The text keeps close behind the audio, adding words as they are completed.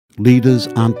Leaders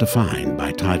aren't defined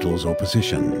by titles or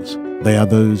positions. They are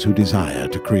those who desire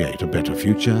to create a better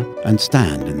future and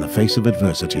stand in the face of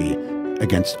adversity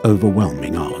against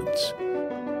overwhelming odds.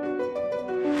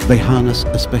 They harness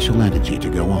a special energy to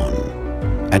go on.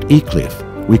 At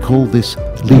Iclif, we call this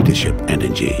leadership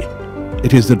energy.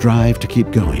 It is the drive to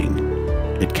keep going.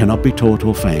 It cannot be taught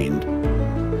or feigned,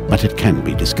 but it can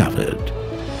be discovered.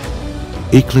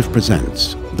 Iclif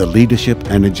presents the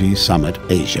Leadership Energy Summit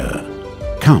Asia.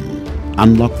 Come,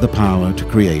 unlock the power to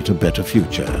create a better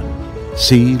future.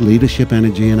 See leadership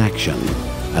energy in action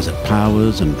as it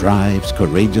powers and drives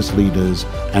courageous leaders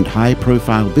and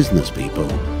high-profile business people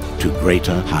to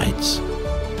greater heights.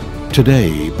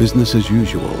 Today, business as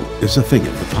usual is a thing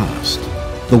of the past.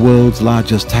 The world's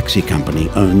largest taxi company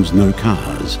owns no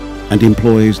cars and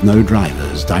employs no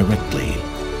drivers directly.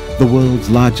 The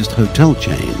world's largest hotel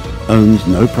chain owns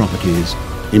no properties,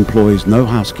 employs no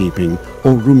housekeeping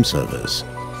or room service.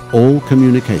 All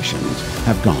communications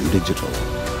have gone digital,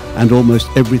 and almost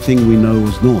everything we know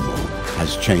as normal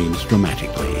has changed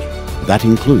dramatically. That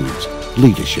includes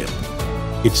leadership.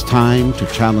 It's time to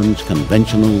challenge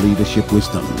conventional leadership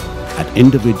wisdom at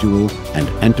individual and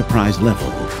enterprise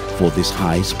level for this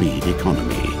high-speed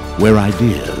economy, where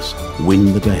ideas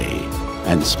win the day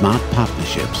and smart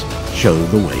partnerships show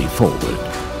the way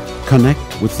forward.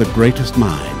 Connect with the greatest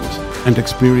minds and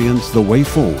experience the way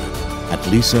forward at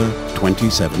LESA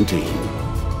 2017.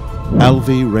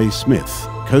 Alvy Ray Smith,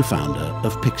 co-founder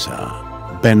of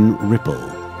Pixar. Ben Ripple,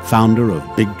 founder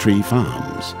of Big Tree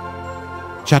Farms.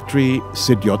 Chatri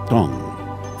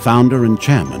Sidyotong, founder and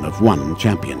chairman of One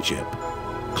Championship.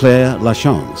 Claire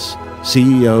Lachance,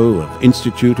 CEO of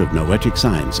Institute of Noetic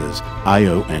Sciences,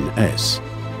 IONS.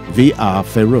 VR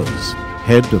Feroz,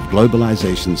 head of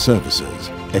Globalization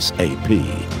Services, SAP.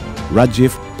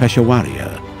 Rajiv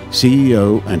Peshawaria,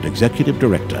 CEO and Executive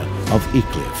Director of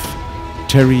Iclif.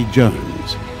 Terry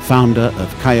Jones, founder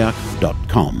of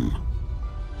Kayak.com.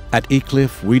 At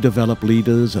Iclif, we develop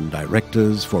leaders and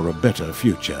directors for a better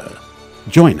future.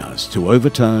 Join us to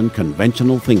overturn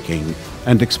conventional thinking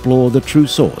and explore the true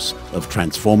source of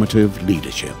transformative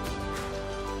leadership.